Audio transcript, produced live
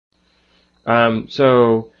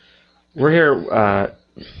So we're here.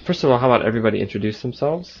 First of all, how about everybody introduce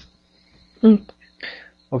themselves? Mm.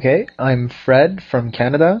 Okay, I'm Fred from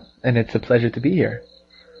Canada, and it's a pleasure to be here.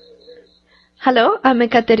 Hello, I'm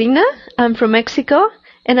Ekaterina. I'm from Mexico,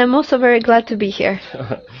 and I'm also very glad to be here.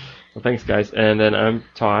 Well, thanks, guys. And then I'm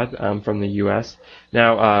Todd. I'm from the U.S.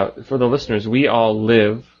 Now, for the listeners, we all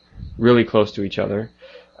live really close to each other.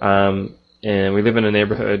 And we live in a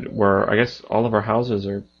neighborhood where I guess all of our houses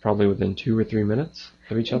are probably within 2 or 3 minutes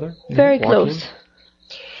of each other. Very walking. close.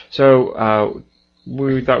 So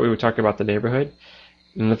we thought we would talk about the neighborhood.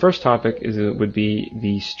 And the first topic would be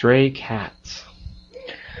the stray cats.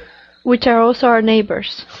 Which are also our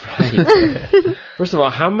neighbors. Right. First of all,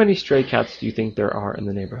 how many stray cats do you think there are in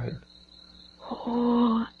the neighborhood?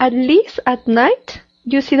 Oh, at least at night,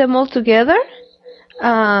 you see them all together,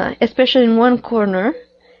 especially in one corner.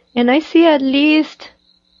 And I see at least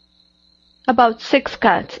about 6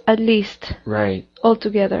 cats, at least. Right. All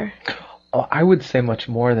together. Oh, I would say much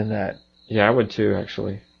more than that. Yeah, I would too,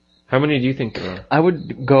 actually. How many do you think there are? I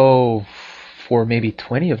would go for maybe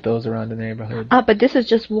 20 of those around the neighborhood. But this is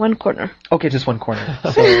just one corner. Okay, just one corner.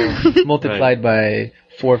 So multiplied by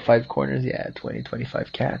 4 or 5 corners, 20,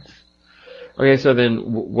 25 cats. Okay, so then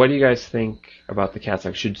what do you guys think about the cats?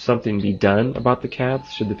 Like, should something be done about the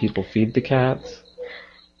cats? Should the people feed the cats?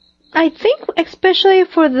 I think especially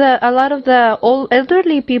for a lot of the old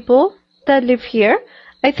elderly people that live here,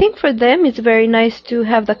 I think for them it's very nice to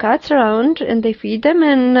have the cats around and they feed them,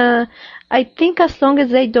 and I think as long as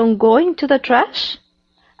they don't go into the trash,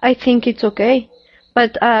 I think it's okay.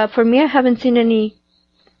 But for me, I haven't seen any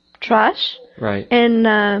trash. Right. And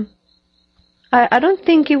I don't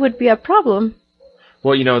think it would be a problem.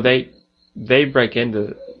 Well, they break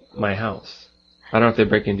into my house. I don't know if they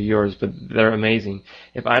break into yours, but they're amazing.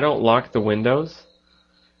 If I don't lock the windows,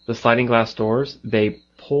 the sliding glass doors, they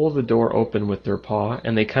pull the door open with their paw,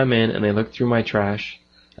 and they come in and they look through my trash,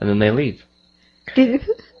 and then they leave.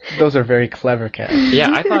 Those are very clever cats.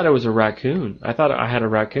 Yeah, I thought it was a raccoon. I thought I had a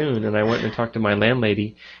raccoon, and I went and talked to my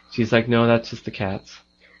landlady. She's like, no, that's just the cats.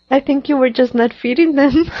 I think you were just not feeding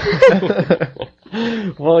them.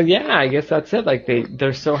 Well, yeah, I guess that's it. Like,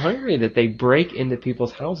 they're so hungry that they break into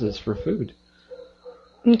people's houses for food.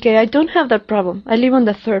 Okay, I don't have that problem. I live on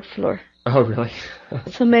the 3rd floor. Oh, really?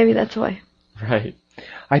 So maybe that's why. Right.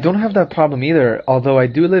 I don't have that problem either, although I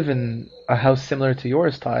do live in a house similar to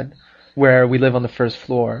yours, Todd, where we live on the 1st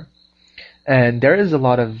floor. And there is a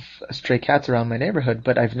lot of stray cats around my neighborhood,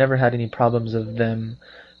 but I've never had any problems of them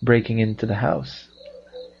breaking into the house.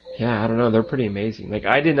 Yeah, I don't know. They're pretty amazing. Like,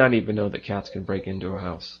 I did not even know that cats can break into a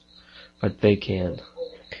house. But they can.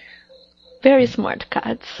 Very smart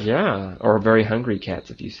cats. Yeah, or very hungry cats,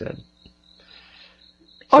 if you said.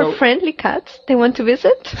 Or friendly cats. They want to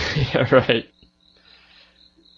visit. Yeah, right.